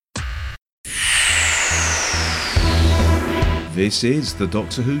This is the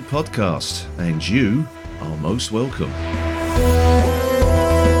Doctor Who podcast, and you are most welcome.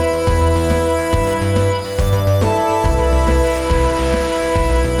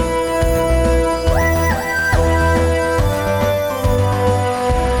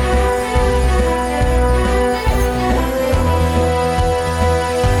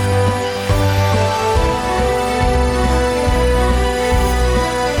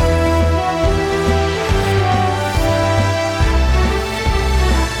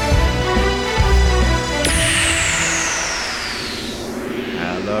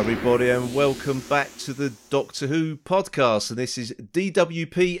 Everybody, and welcome back to the Doctor Who podcast, and this is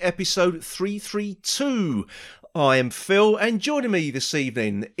DWP episode 332. I am Phil, and joining me this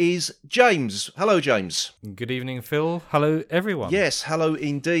evening is James. Hello, James. Good evening, Phil. Hello, everyone. Yes, hello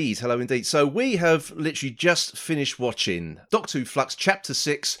indeed. Hello indeed. So we have literally just finished watching Doctor Who Flux Chapter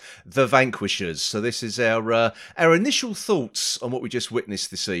 6, The Vanquishers. So this is our initial thoughts on what we just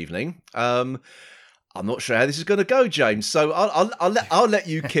witnessed this evening. I'm not sure how this is going to go, James. So I'll let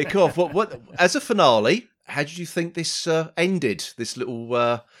you kick off. What as a finale? How did you think this ended? This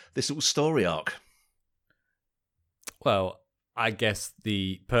little story arc. Well, I guess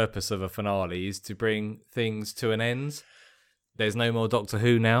the purpose of a finale is to bring things to an end. There's no more Doctor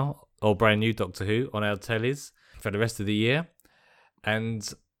Who now, or brand new Doctor Who on our tellies for the rest of the year,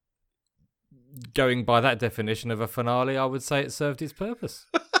 and going by that definition of a finale, I would say it served its purpose.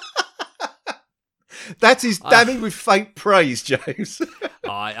 That is damning with faint praise, James.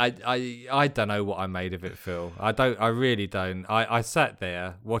 I don't know what I made of it, Phil. I really don't. I sat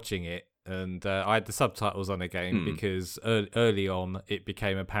there watching it, and I had the subtitles on again because early on it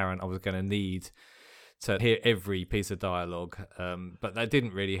became apparent I was going to need to hear every piece of dialogue, but that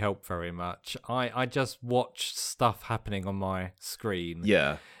didn't really help very much. I just watched stuff happening on my screen.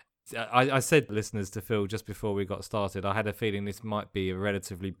 Yeah. I said, listeners, to Phil just before we got started, I had a feeling this might be a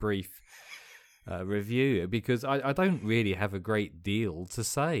relatively brief review because I don't really have a great deal to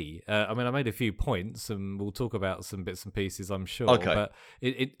say. I mean, I made a few points and we'll talk about some bits and pieces, I'm sure. Okay. But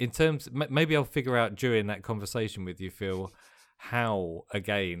in terms, maybe I'll figure out during that conversation with you, Phil, how,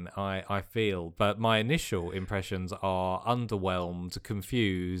 again, I feel. But my initial impressions are underwhelmed,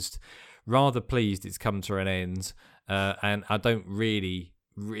 confused, rather pleased it's come to an end. And I don't really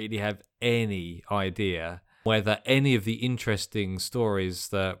have any idea whether any of the interesting stories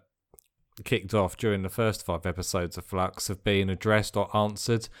that kicked off during the first 5 episodes of Flux have been addressed or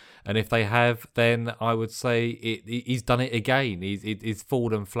answered, and if they have, then I would say he's done it again. He's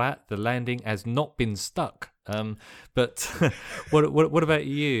fallen flat. The landing has not been stuck. But what about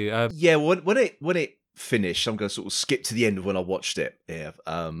you? Yeah, when it finished, I'm going to sort of skip to the end of when I watched it. Yeah,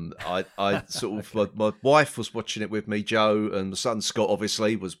 I sort of my wife was watching it with me, Joe, and my son Scott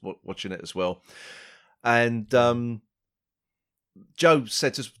obviously was watching it as well, and Joe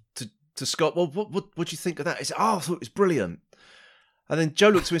said to Scott, well, what do you think of that? He said, I thought it was brilliant. And then Joe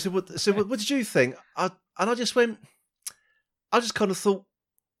looked at me and said, what did you think? I just went, I just kind of thought,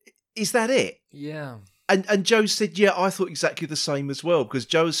 is that it? Yeah. And Joe said, yeah, I thought exactly the same as well, because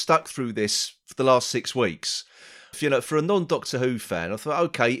Joe has stuck through this for the last 6 weeks. You know, for a non-Doctor Who fan, I thought,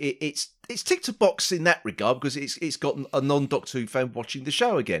 okay, it's ticked a box in that regard, because it's got a non-Doctor Who fan watching the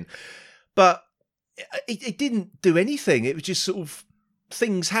show again. But it didn't do anything. It was just sort of,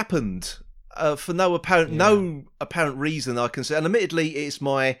 things happened for no apparent reason I can say. And admittedly, it's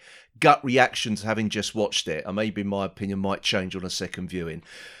my gut reaction to having just watched it. And maybe my opinion might change on a second viewing.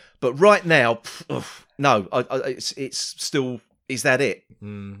 But right now, no, it's still, is that it?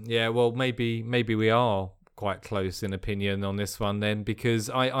 Yeah, well, maybe we are quite close in opinion on this one then, because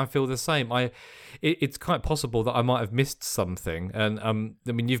I feel the same. It's quite possible that I might have missed something. And I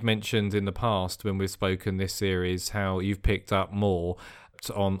mean, you've mentioned in the past when we've spoken this series how you've picked up more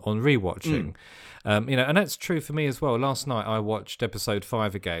on rewatching. You know, and that's true for me as well. Last night I watched episode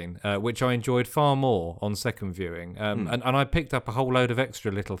 5 again, which I enjoyed far more on second viewing, and I picked up a whole load of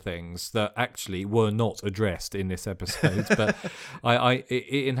extra little things that actually were not addressed in this episode, but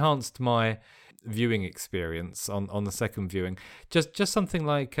it enhanced my viewing experience on the second viewing. Just something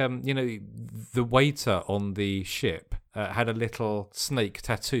like you know, the waiter on the ship had a little snake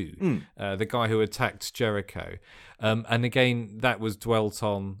tattoo, the guy who attacked Jericho, and again that was dwelt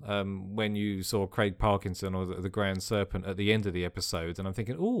on when you saw Craig Parkinson or the Grand Serpent at the end of the episode, and I'm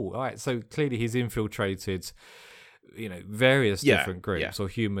thinking, oh, all right, so clearly he's infiltrated, you know, various different groups or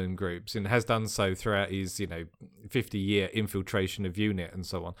human groups, and has done so throughout his, you know, 50-year infiltration of UNIT and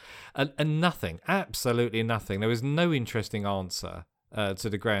so on. And nothing, absolutely nothing. There was no interesting answer to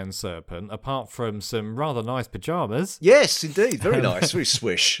the Grand Serpent, apart from some rather nice pajamas. Yes, indeed. Very nice. Very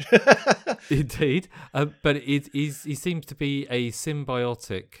swish. Indeed. But he seems to be a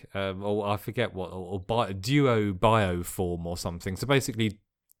symbiotic, or I forget what, or duo bioform or something. So basically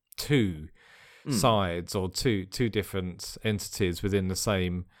two sides or two different entities within the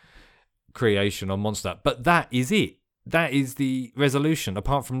same creation or monster. But that is it. That is the resolution,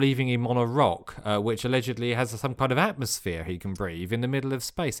 apart from leaving him on a rock, which allegedly has some kind of atmosphere he can breathe in the middle of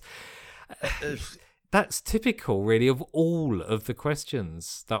space. That's typical, really, of all of the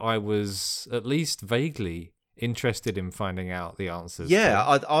questions that I was at least vaguely interested in finding out the answers. Yeah,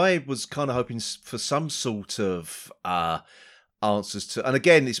 I was kind of hoping for some sort of answers to, and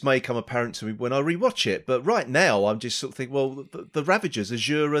again, this may come apparent to me when I rewatch it, but right now I'm just sort of thinking, well, the Ravagers,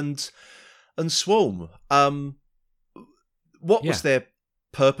 Azure and Swarm, what was their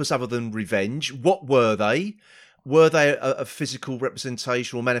purpose other than revenge? What were they? Were they a physical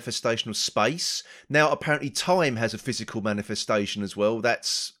representation or manifestation of space? Now, apparently, time has a physical manifestation as well.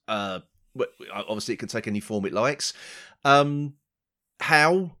 That's obviously it can take any form it likes.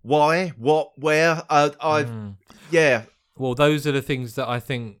 How? Why? What? Where? Yeah. Well, those are the things that I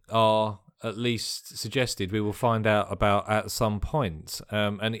think are at least suggested we will find out about at some point.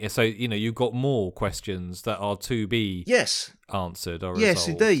 And so, you've got more questions that are to be answered or yes,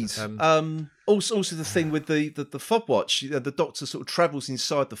 resolved. Indeed. Also the thing with the fob watch, the Doctor sort of travels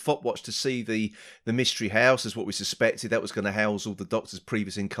inside the fob watch to see the mystery house, as what we suspected. That was going to house all the Doctor's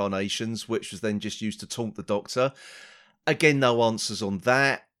previous incarnations, which was then just used to taunt the Doctor. Again, no answers on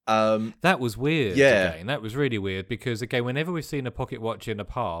that. That was weird. Yeah, again. That was really weird because again, whenever we've seen a pocket watch in the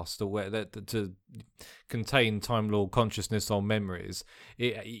past, or where that to contain Time Lord consciousness or memories,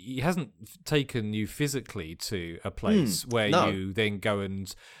 it hasn't taken you physically to a place where you then go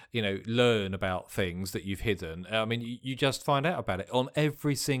and learn about things that you've hidden. I mean, you just find out about it on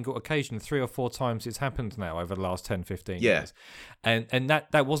every single occasion. 3 or 4 times it's happened now over the last 10, 15 years, and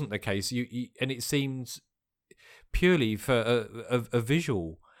that wasn't the case. And it seems purely for a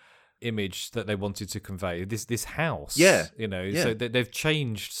visual image that they wanted to convey, this house, so they've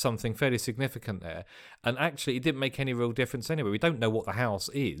changed something fairly significant there, and actually it didn't make any real difference anyway. We don't know what the house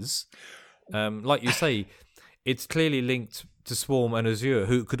is. Like you say, it's clearly linked to Swarm and Azure,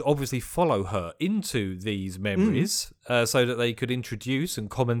 who could obviously follow her into these memories, so that they could introduce and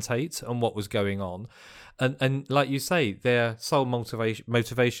commentate on what was going on. And like you say, their sole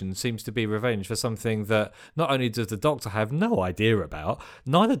motivation seems to be revenge for something that not only does the Doctor have no idea about,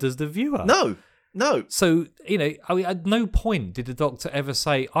 neither does the viewer. No. So, at no point did the Doctor ever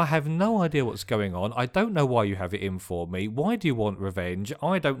say, I have no idea what's going on. I don't know why you have it in for me. Why do you want revenge?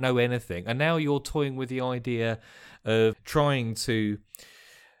 I don't know anything. And now you're toying with the idea of trying to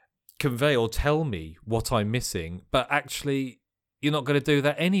convey or tell me what I'm missing, but actually you're not going to do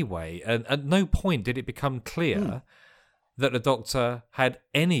that anyway. And at no point did it become clear that the Doctor had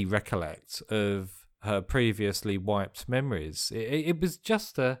any recollect of her previously wiped memories. It was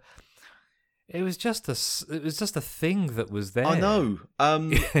just a thing that was there. I know.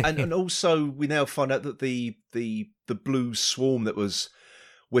 And also we now find out that the blue swarm that was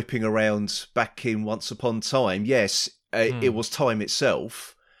whipping around back in Once Upon Time, yes, it was time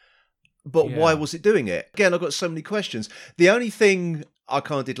itself. But why was it doing it? Again, I've got so many questions. The only thing I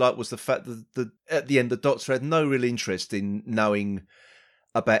kind of did like was the fact that at the end, the Doctor had no real interest in knowing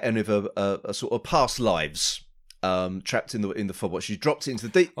about any of her sort of past lives. Trapped in the fob watch. She dropped it into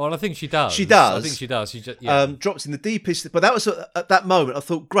the deep. Well, I think she does. She does. I think she does. She just dropped in the deepest. But that was at that moment. I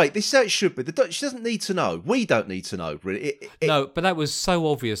thought, great. This is how it should be. She doesn't need to know. We don't need to know. Really. No, but that was so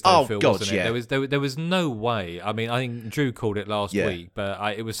obvious. Though, Phil, wasn't it? Yeah. There was no way. I mean, I think Drew called it last week, but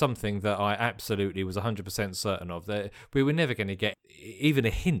it was something that I absolutely was 100% certain of. That we were never going to get even a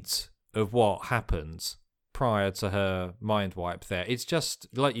hint of what happened prior to her mind wipe. There, it's just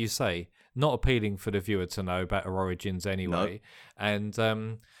like you say. Not appealing for the viewer to know about her origins anyway, and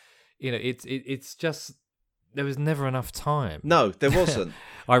it's just there was never enough time. No, there wasn't.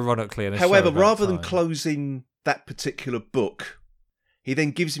 Ironically, however, rather than closing that particular book, he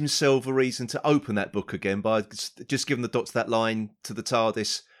then gives himself a reason to open that book again by just giving the Doctor that line to the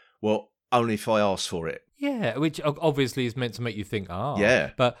TARDIS. Well, only if I ask for it. Yeah, which obviously is meant to make you think, yeah.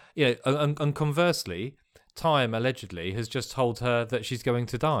 But and conversely. Time allegedly has just told her that she's going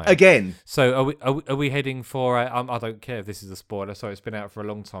to die again. So are we heading for I don't care if this is a spoiler, so it's been out for a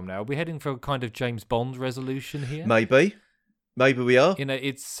long time now. Are we heading for a kind of James Bond resolution here? Maybe we are.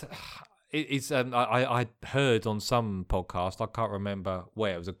 It's I heard on some podcast, I can't remember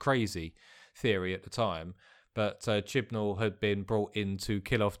where, it was a crazy theory at the time, but Chibnall had been brought in to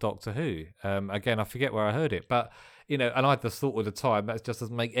kill off Doctor Who. Again, I forget where I heard it, but and I just thought at the time that just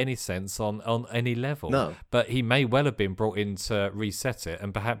doesn't make any sense on any level. No. But he may well have been brought in to reset it,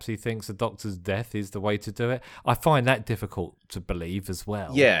 and perhaps he thinks the Doctor's death is the way to do it. I find that difficult to believe as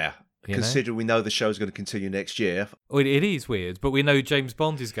well. Yeah, considering we know the show's going to continue next year. Well, it is weird, but we know James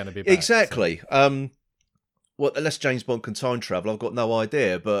Bond is going to be back. Exactly. So. Well, unless James Bond can time travel, I've got no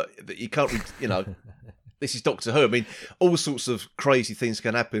idea. But you can't, this is Doctor Who. I mean, all sorts of crazy things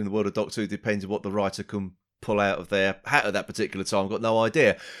can happen in the world of Doctor Who, depends on what the writer can pull out of their hat at that particular time. I've got no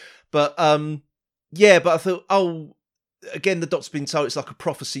idea. But, but I thought, again, the Doctor's been told it's like a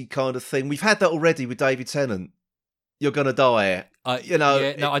prophecy kind of thing. We've had that already with David Tennant. You're going to die. I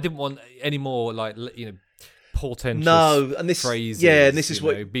didn't want any more, portentous phrases. Yeah, and this is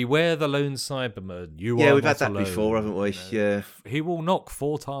what... Beware the lone Cyberman. Yeah, we've had that before, haven't we? Yeah. He will knock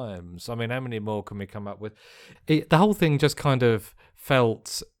 4 times. I mean, how many more can we come up with? The whole thing just kind of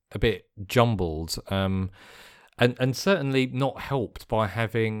felt a bit jumbled, and certainly not helped by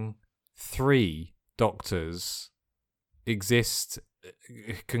having 3 Doctors exist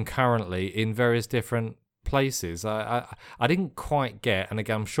concurrently in various different places. I didn't quite get, and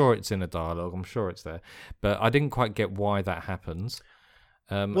again, I'm sure it's in a dialogue, I'm sure it's there, but I didn't quite get why that happens.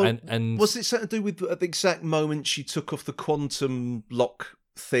 And was it something to do with the exact moment she took off the quantum lock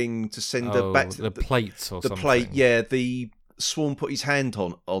thing to send her back to the plates or the something? Plate, yeah. The Swarm put his hand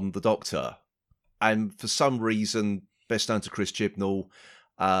on the Doctor, and for some reason, best known to Chris Chibnall,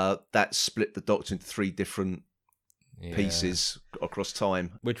 that split the Doctor into 3 different pieces across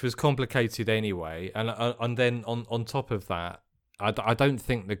time, which was complicated anyway. And then on top of that, I don't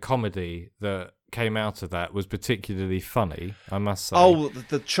think the comedy that came out of that was particularly funny, I must say. Oh,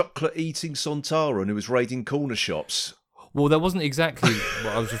 the chocolate eating Sontaran who was raiding corner shops. Well, that wasn't exactly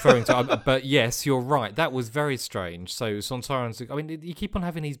what I was referring to, but yes, you're right. That was very strange. So Sontarans, I mean, you keep on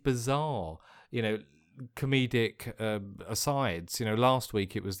having these bizarre, comedic asides. Last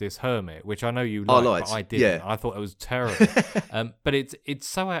week it was this hermit, which I know you liked, but I didn't. Yeah. I thought it was terrible. But it's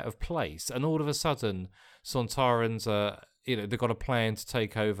so out of place, and all of a sudden Sontarans are, they've got a plan to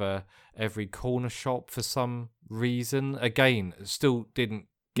take over every corner shop for some reason. Again, still didn't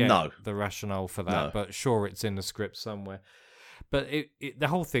get the rationale for that, but sure, it's in the script somewhere. But the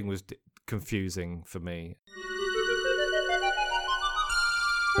whole thing was confusing for me.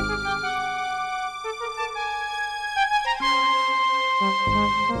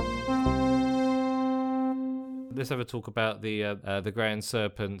 Let's have a talk about the Grand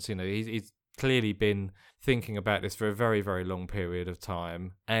Serpent. He's clearly been thinking about this for a very, very long period of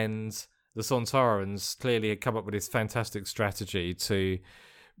time, and the Sontarans clearly had come up with this fantastic strategy to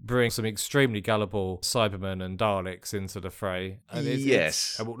bring some extremely gullible Cybermen and Daleks into the fray. And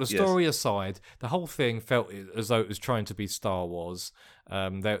the story aside, the whole thing felt as though it was trying to be Star Wars.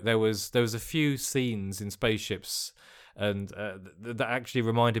 There was a few scenes in spaceships and that actually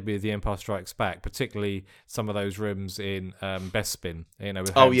reminded me of The Empire Strikes Back, particularly some of those rooms in Bespin, with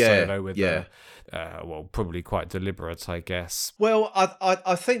Han Solo with probably quite deliberate, I guess. Well,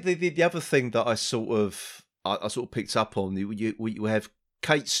 I think the other thing that I sort of picked up on, you have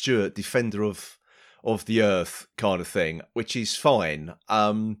Kate Stewart, Defender of the Earth kind of thing, which is fine.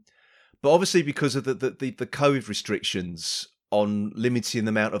 But obviously because of the COVID restrictions on limiting the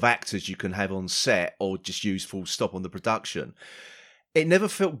amount of actors you can have on set or just use full stop on the production, it never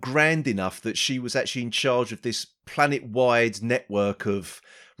felt grand enough that she was actually in charge of this planet-wide network of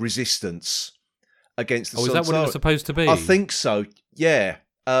resistance against the Sontaran. Is that what it was supposed to be? I think so, yeah.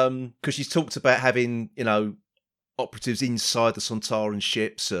 Because she's talked about having, operatives inside the Sontaran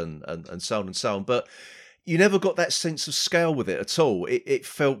ships and so on and so on. But you never got that sense of scale with it at all. It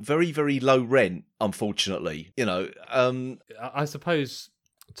felt very, very low rent, unfortunately. I suppose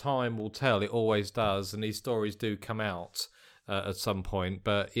time will tell. It always does. And these stories do come out at some point.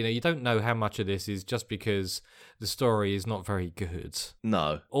 But, you don't know how much of this is just because the story is not very good.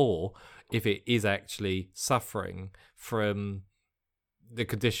 No. Or if it is actually suffering from the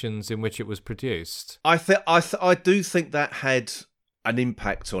conditions in which it was produced. I do think that had an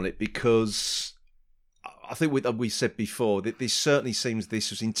impact on it, because I think we said before that this certainly seems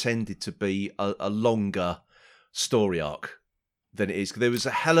this was intended to be a longer story arc than it is. There was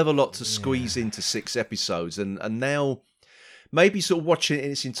a hell of a lot to squeeze into 6 episodes, and now maybe sort of watching it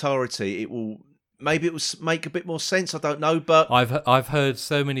in its entirety, it will make a bit more sense. I don't know, but I've heard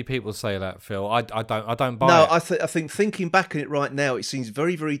so many people say that, Phil. I don't buy it. No, I think thinking back on it right now, it seems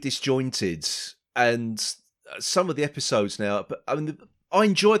very, very disjointed, and some of the episodes now. But I mean, I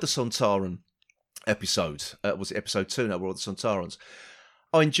enjoyed the Sontaran episode. Was it episode 2 now? We're on the Sontarans.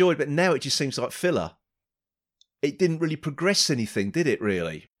 I enjoyed, but now it just seems like filler. it didn't really progress anything, did it?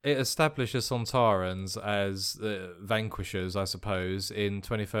 Really? It established the Sontarans as vanquishers, I suppose, in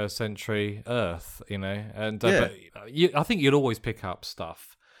 21st century Earth. And but I think you'd always pick up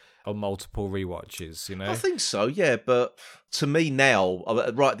stuff on multiple rewatches. I think so, yeah. But to me now,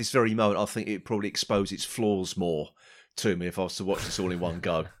 right at this very moment, I think it probably exposed its flaws more to me if I was to watch this all in one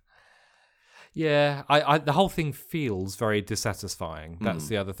go. Yeah, I the whole thing feels very dissatisfying. That's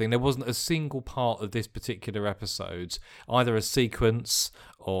the other thing. There wasn't a single part of this particular episode, either a sequence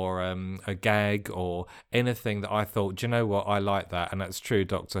or a gag or anything that I thought, do you know what, I like that. And that's true,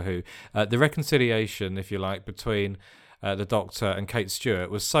 Doctor Who. The reconciliation, if you like, between the Doctor and Kate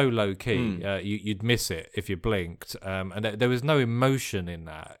Stewart was so low key, you'd miss it if you blinked, and there was no emotion in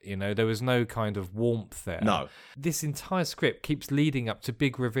that. There was no kind of warmth there. No, this entire script keeps leading up to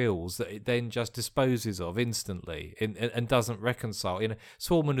big reveals that it then just disposes of instantly and doesn't reconcile.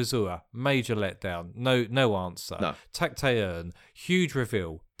 Swarm and Azura, major letdown, no answer. No. Tactaeon, huge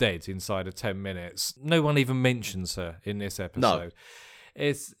reveal, dead inside of 10 minutes. No one even mentions her in this episode.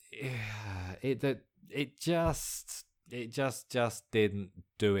 No. It just didn't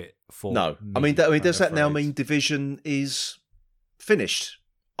do it for me. I mean, does that now mean Division is finished?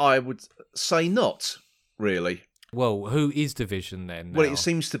 I would say not, really. Well, who is Division then? Now? Well, it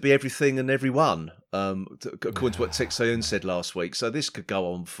seems to be everything and everyone, according to what Tixeon said last week. So this could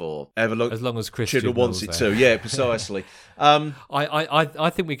go on for ever long, as long as Christian wants it to. Yeah, precisely. I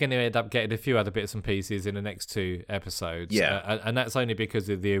think we're going to end up getting a few other bits and pieces in the next 2 episodes. Yeah, and that's only because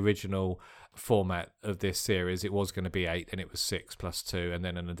of the original format of this series. It was going to be 8, and it was 6 plus 2, and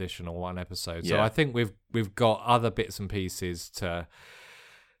then an additional 1 episode. So I think we've got other bits and pieces to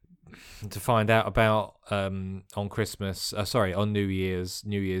find out about on Christmas. On New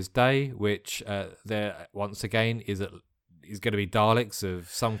Year's Day, which there once again is going to be Daleks of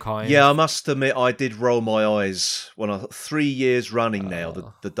some kind. Yeah, I must admit, I did roll my eyes when 3 years running now.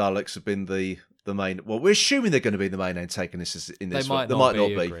 The Daleks have been the main. Well, we're assuming they're going to be the main antagonists in this. They might not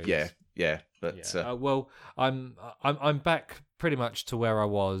be. Yeah, but well, I'm back pretty much to where I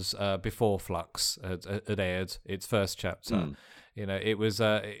was before Flux had aired its first chapter. It was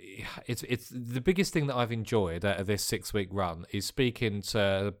it's the biggest thing that I've enjoyed out of this 6-week run is speaking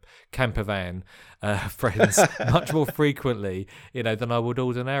to campervan friends much more frequently, than I would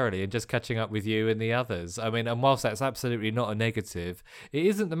ordinarily, and just catching up with you and the others. I mean, and whilst that's absolutely not a negative, it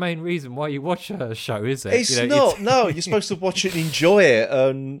isn't the main reason why you watch a show, is it? It's not. No, you're supposed to watch it and enjoy it.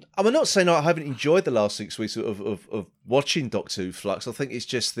 I'm not saying I haven't enjoyed the last 6 weeks of watching Doctor Who Flux. I think it's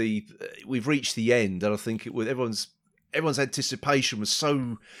just we've reached the end, and I think everyone's anticipation was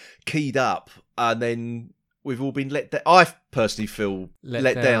so keyed up, and then we've all been let down. I personally feel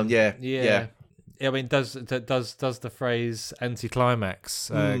let down. Yeah. I mean, does the phrase anticlimax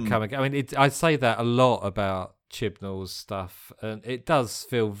come again? I mean, I say that a lot about Chibnall's stuff, and it does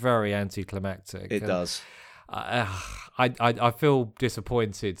feel very anticlimactic. It does. I feel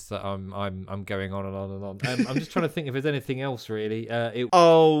disappointed that I'm going on and on and on. I'm just trying to think if there's anything else really.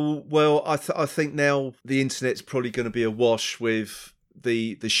 Well, I think now the internet's probably going to be awash with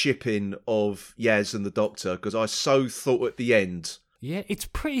the shipping of Yaz and the Doctor, because I so thought at the end. Yeah, it's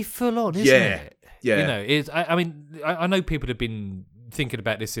pretty full on, isn't it? Yeah. I know people have been thinking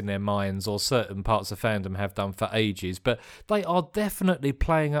about this in their minds, or certain parts of fandom have done for ages, but they are definitely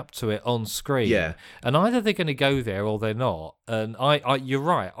playing up to it on screen. Yeah. And either they're going to go there or they're not. And you're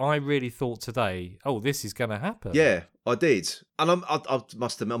right. I really thought today, this is going to happen. Yeah, I did. And I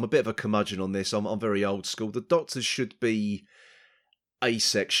must admit, I'm a bit of a curmudgeon on this. I'm very old school. The Doctors should be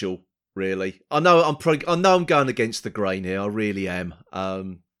asexual, really. I know I'm going against the grain here. I really am.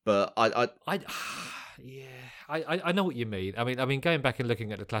 But yeah. I know what you mean. I mean, going back and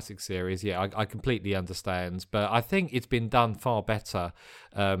looking at the classic series, I completely understand. But I think it's been done far better,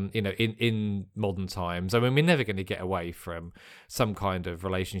 in modern times. I mean, we're never going to get away from some kind of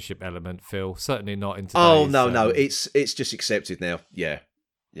relationship element, Phil. Certainly not in today's... Oh, no, it's just accepted now. Yeah.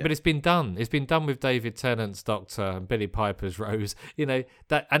 But it's been done. It's been done with David Tennant's Doctor and Billy Piper's Rose.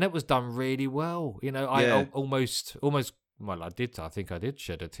 That, and it was done really well. I almost. Well, I think I did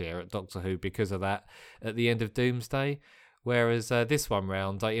shed a tear at Doctor Who because of that at the end of Doomsday. Whereas this one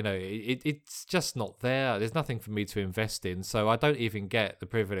round, it's just not there. There's nothing for me to invest in, so I don't even get the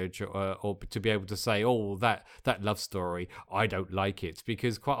privilege or to be able to say, that love story, I don't like it,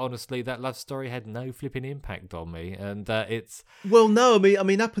 because quite honestly, that love story had no flipping impact on me, and it's... Well, no, I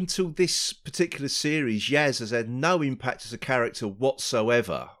mean, up until this particular series, Yaz has had no impact as a character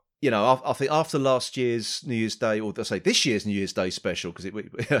whatsoever. I think after last year's New Year's Day, or let's say this year's New Year's Day special, because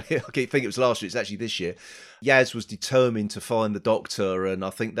I keep thinking it was last year, it's actually this year, Yaz was determined to find the Doctor, and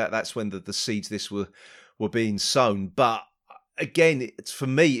I think that's when the seeds of this were were being sown. But again, for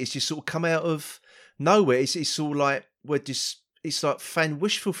me, it's just sort of come out of nowhere. It's sort of like it's like fan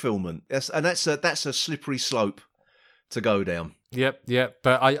wish fulfillment, that's a slippery slope to go down. Yep.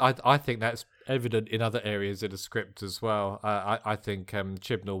 But I think that's evident in other areas of the script as well. I think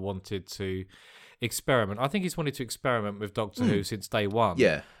Chibnall wanted to experiment. I think he's wanted to experiment with Doctor Who since day one.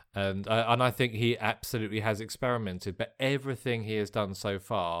 Yeah. And I think he absolutely has experimented, but everything he has done so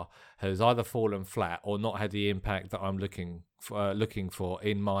far has either fallen flat or not had the impact that I'm looking for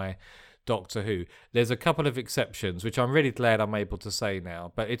in my Doctor Who. There's a couple of exceptions, which I'm really glad I'm able to say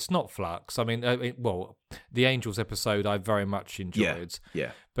now, but it's not Flux. I mean, the Angels episode I very much enjoyed.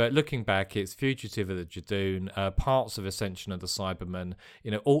 Yeah. But looking back, it's Fugitive of the Jadoon, parts of Ascension of the Cybermen,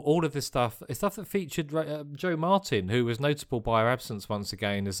 all of this stuff, it's stuff that featured Joe Martin, who was notable by her absence once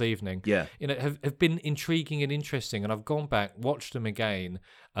again this evening. Yeah. Have been intriguing and interesting, and I've gone back, watched them again,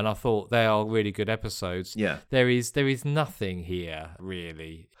 and I thought they are really good episodes. Yeah. There is nothing here,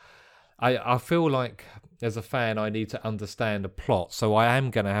 really. I feel like as a fan I need to understand the plot, so I am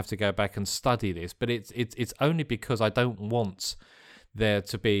going to have to go back and study this, but it's only because I don't want there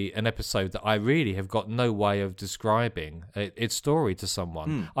to be an episode that I really have got no way of describing its story to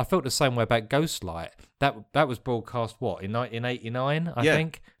someone. I felt the same way about Ghostlight. That was broadcast, in 1989, I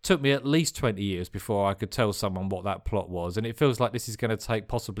think? Took me at least 20 years before I could tell someone what that plot was, and it feels like this is going to take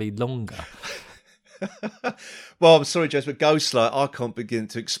possibly longer. Well, I'm sorry, Jess, but Ghostlight, I can't begin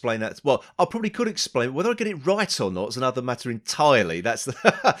to explain that. Well, I probably could explain it. Whether I get it right or not is another matter entirely. That's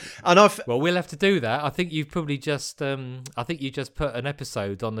the Well, we'll have to do that. I think you've probably just put an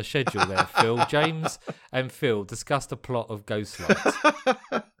episode on the schedule there, Phil. James and Phil discuss the plot of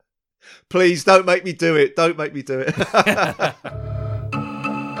Ghostlight. Please don't make me do it. Don't make me do it.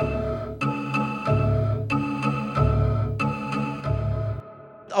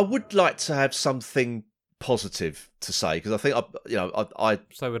 I would like to have something positive to say because I think I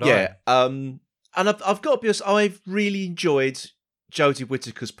so would I. And I've got to be honest, I've really enjoyed Jodie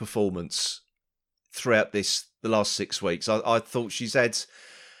Whittaker's performance throughout the last 6 weeks. I thought she's had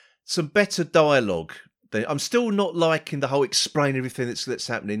some better dialogue. I'm still not liking the whole explain everything that's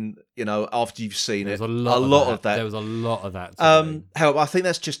happening. After you've seen it, a lot of that. There was a lot of that. However, I think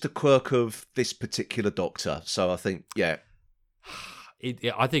that's just a quirk of this particular Doctor. So I think, yeah.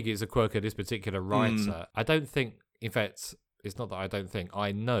 I think it's a quirk of this particular writer. I don't think, in fact, it's not that I don't think,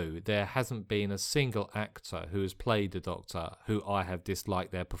 I know there hasn't been a single actor who has played the Doctor who I have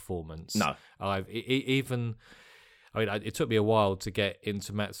disliked their performance. No. It took me a while to get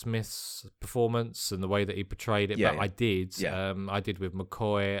into Matt Smith's performance and the way that he portrayed it, but I did. Yeah. I did with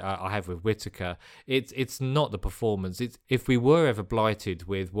McCoy. I have with Whittaker. It's not the performance. It's if we were ever blighted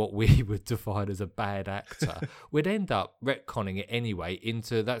with what we would define as a bad actor, we'd end up retconning it anyway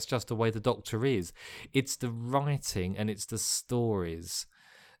into that's just the way the Doctor is. It's the writing and it's the stories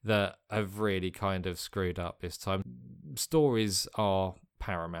that have really kind of screwed up this time. Stories are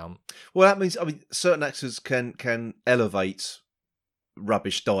paramount. Well, that means certain actors can elevate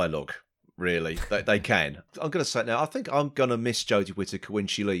rubbish dialogue. Really, they can. I'm going to say it now. I think I'm going to miss Jodie Whittaker when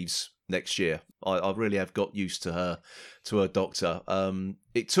she leaves next year. I really have got used to her Doctor.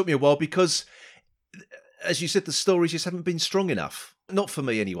 It took me a while because, as you said, the stories just haven't been strong enough. Not for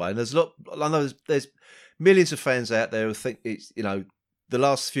me anyway. And I know there's millions of fans out there who think it's the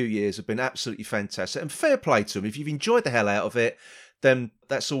last few years have been absolutely fantastic, and fair play to them. If you've enjoyed the hell out of it, then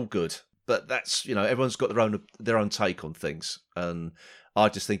that's all good. But that's, everyone's got their own take on things. And I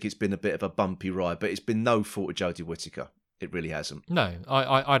just think it's been a bit of a bumpy ride, but it's been no fault of Jodie Whittaker. It really hasn't. No,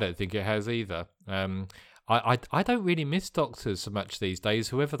 I don't think it has either. I don't really miss Doctors so much these days,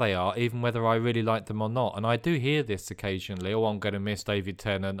 whoever they are, even whether I really like them or not. And I do hear this occasionally, I'm going to miss David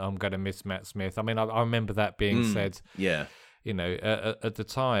Tennant, I'm going to miss Matt Smith. I mean, I remember that being said. Yeah. At the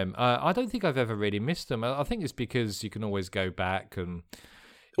time. I don't think I've ever really missed them. I think it's because you can always go back and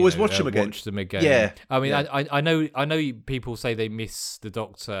always watch them again. Yeah. I mean, yeah. I know people say they miss the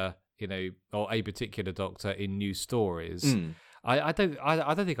Doctor, or a particular Doctor in new stories. I don't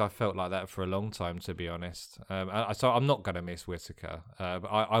think I felt like that for a long time, to be honest. So I'm not going to miss Whittaker. But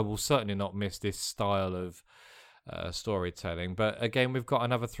I will certainly not miss this style of storytelling. But again, we've got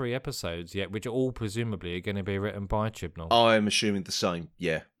another 3 episodes yet, which are all presumably are going to be written by Chibnall. I'm assuming the same.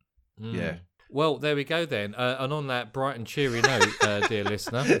 Yeah. Yeah. Well, there we go then. And on that bright and cheery note, dear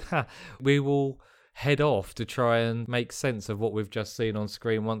listener, we will head off to try and make sense of what we've just seen on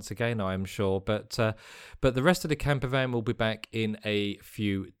screen once again, I am sure. But the rest of the camper van will be back in a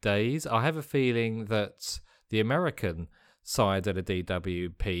few days. I have a feeling that the American side of the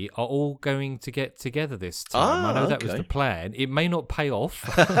DWP are all going to get together this time. I know that was the plan. It may not pay off,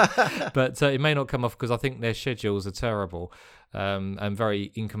 but it may not come off because I think their schedules are terrible and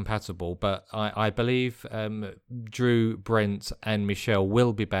very incompatible. But I believe Drew, Brent and Michelle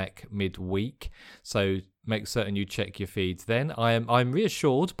will be back midweek. So make certain you check your feeds then. I'm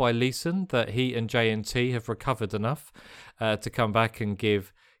reassured by Leeson that he and JNT have recovered enough to come back and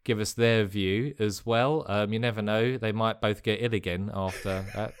give us their view as well. You never know, they might both get ill again after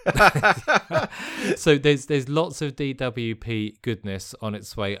that. So there's lots of DWP goodness on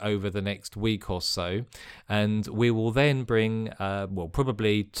its way over the next week or so, and we will then bring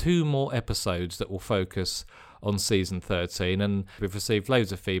probably 2 more episodes that will focus on season 13, and we've received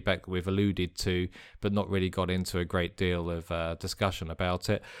loads of feedback that we've alluded to but not really got into a great deal of discussion about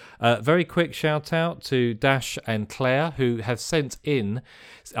it. Very quick shout out to Dash and Claire, who have sent in,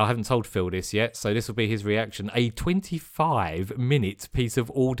 I haven't told Phil this yet, so this will be his reaction, a 25-minute piece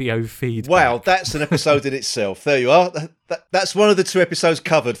of audio feedback. Wow, that's an episode in itself. There you are. That's one of the 2 episodes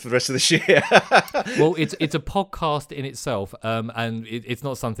covered for the rest of this year. Well, it's a podcast in itself, and it's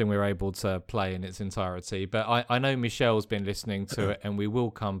not something we're able to play in its entirety, but I know Michelle's been listening to it, and we will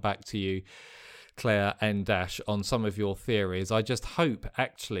come back to you, Claire and Dash, on some of your theories. I just hope,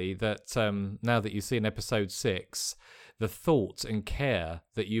 actually, that now that you've seen episode 6, the thought and care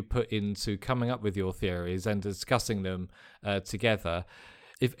that you put into coming up with your theories and discussing them together,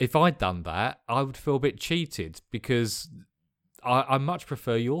 if I'd done that, I would feel a bit cheated, because I much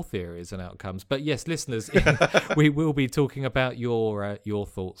prefer your theories and outcomes. But yes, listeners, we will be talking about your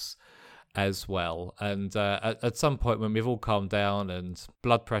thoughts as well. And at some point when we've all calmed down and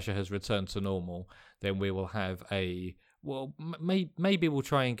blood pressure has returned to normal, then we will have maybe we'll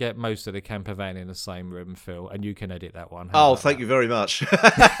try and get most of the camper van in the same room, Phil, and you can edit that one. Thank you very much.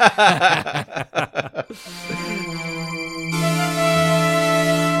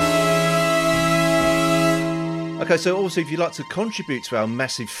 Okay, so also if you'd like to contribute to our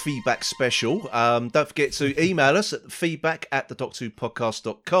massive feedback special, don't forget to email us at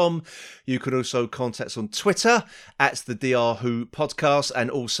feedback@thedoctorwhopodcast.com. You can also contact us on Twitter at the DR Who Podcast, and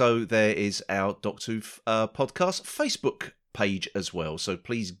also there is our Doctor Who Podcast Facebook page as well. So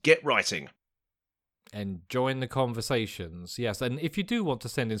please get writing. And join the conversations. Yes, and if you do want to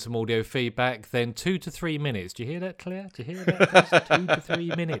send in some audio feedback, then 2 to 3 minutes. Do you hear that, Claire? Do you hear that? Just 2 to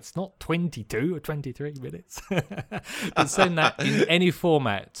 3 minutes, not 22 or 23 minutes. But send that in any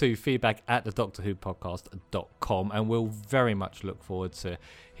format to feedback@thedoctorwhopodcast.com, and we'll very much look forward to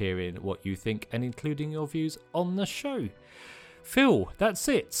hearing what you think and including your views on the show. Phil, that's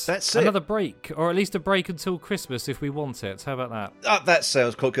it. That's it. Another break, or at least a break until Christmas if we want it. How about that? That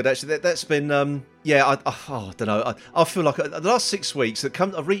sounds quite good, actually. That's been, I don't know. I feel like the last 6 weeks,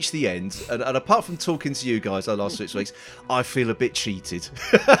 I've reached the end, and apart from talking to you guys the last 6 weeks, I feel a bit cheated.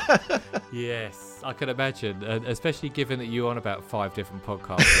 Yes, I can imagine, especially given that you're on about 5 different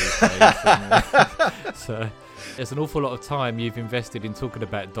podcasts these days. So there's an awful lot of time you've invested in talking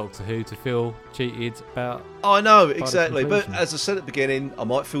about Doctor Who to feel cheated about. I know, exactly. But as I said at the beginning, I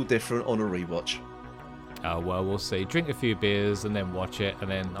might feel different on a rewatch. Oh, well, we'll see. Drink a few beers and then watch it,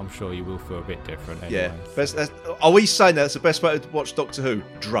 and then I'm sure you will feel a bit different anyway. Yeah. Are we saying that's the best way to watch Doctor Who?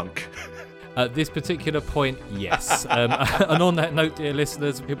 Drunk. At this particular point, yes. And on that note, dear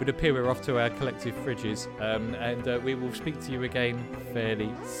listeners, it would appear we're off to our collective fridges, and we will speak to you again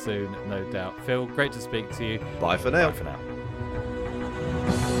fairly soon, no doubt. Phil, great to speak to you. Bye for now. Bye for now.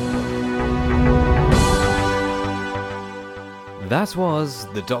 That was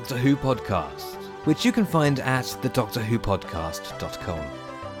the Doctor Who Podcast, which you can find at thedoctorwhopodcast.com.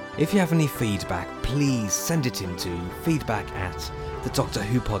 If you have any feedback, please send it in to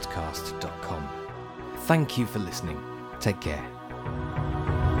feedback@thedoctorwhopodcast.com. Thank you for listening. Take care.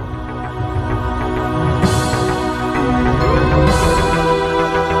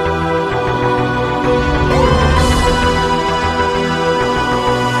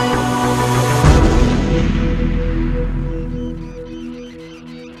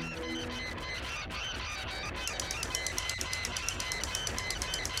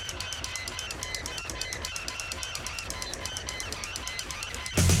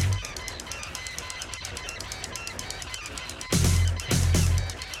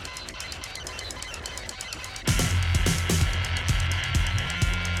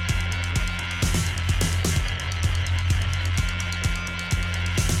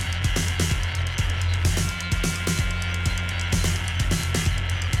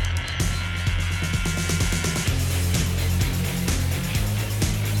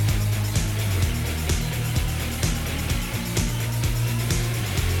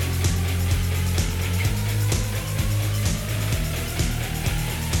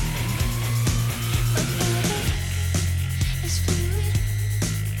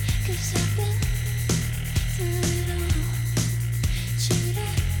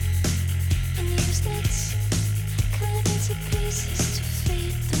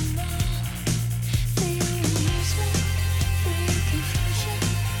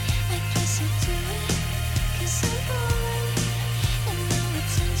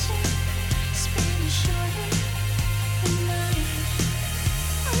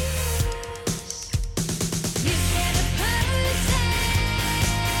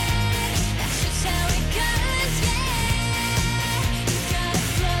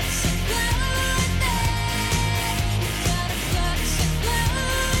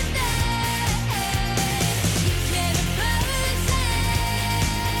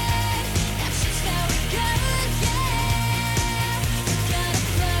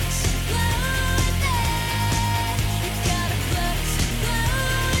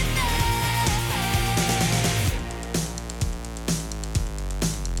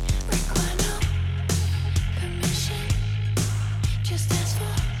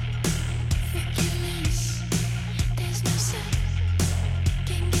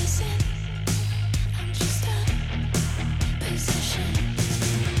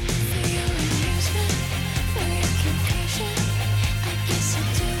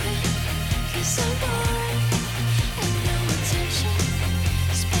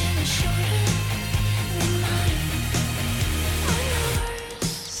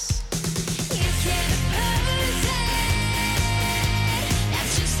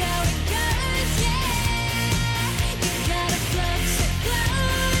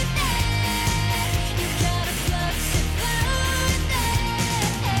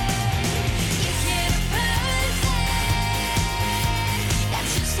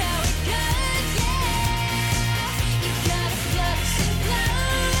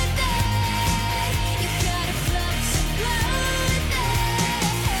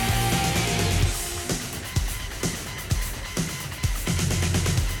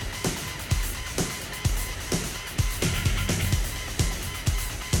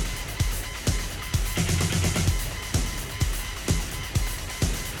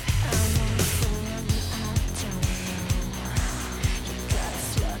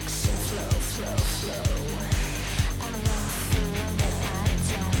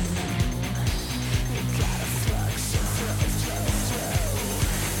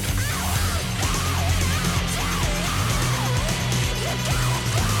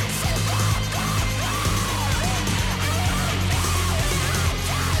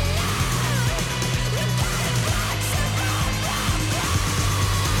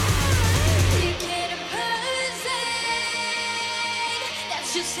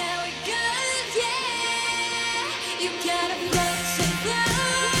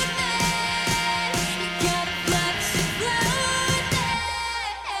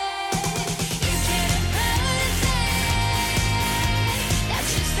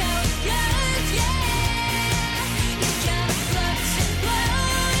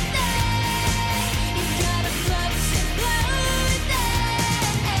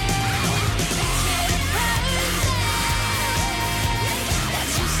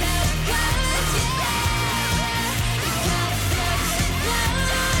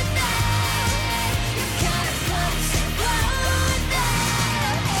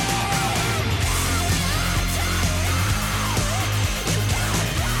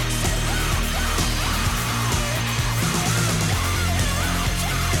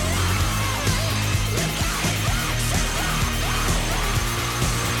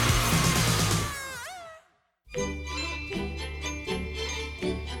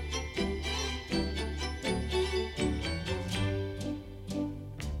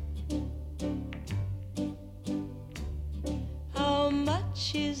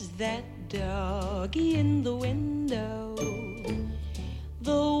 much is that doggy in the window?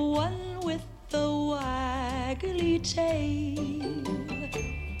 The one with the waggly tail.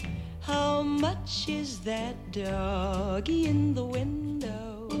 How much is that doggy in the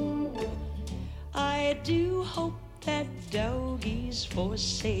window? I do hope that doggy's for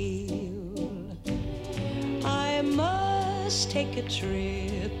sale. I must take a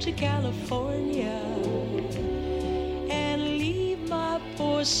trip to California and leave my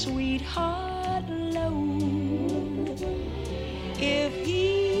poor sweetheart alone. If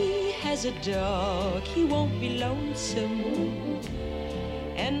he has a dog, he won't be lonesome,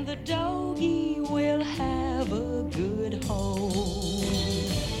 and the doggy will have a good home.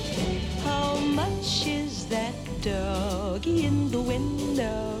 How much is that doggy in the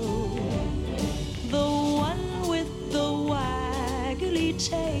window? The one with the waggly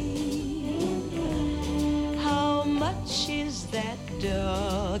tail. How much is that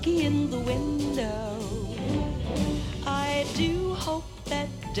doggy in the window? I do hope that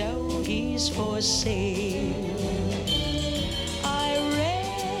doggy's for sale. I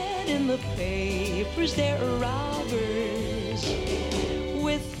read in the papers there are robbers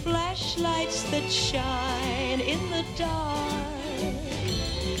with flashlights that shine in the dark.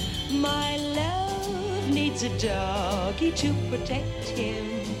 My love needs a doggy to protect him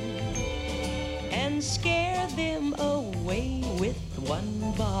and scare them away with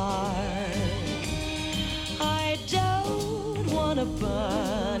one bark. I don't want a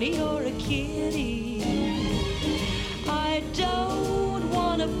bunny or a kitty. I don't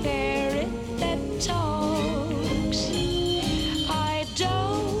want a parrot that talks. I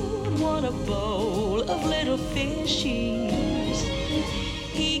don't want a bowl of little fishies.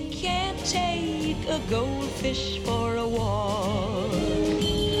 He can't take a goldfish for a walk.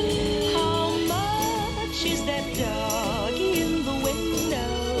 How much is that doggy in the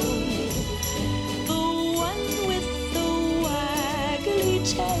window? The one with the waggly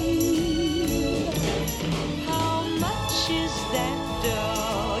tail. How much is that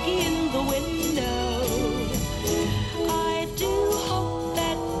doggy in the window? I do hope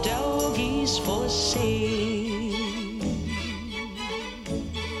that doggy's for sale.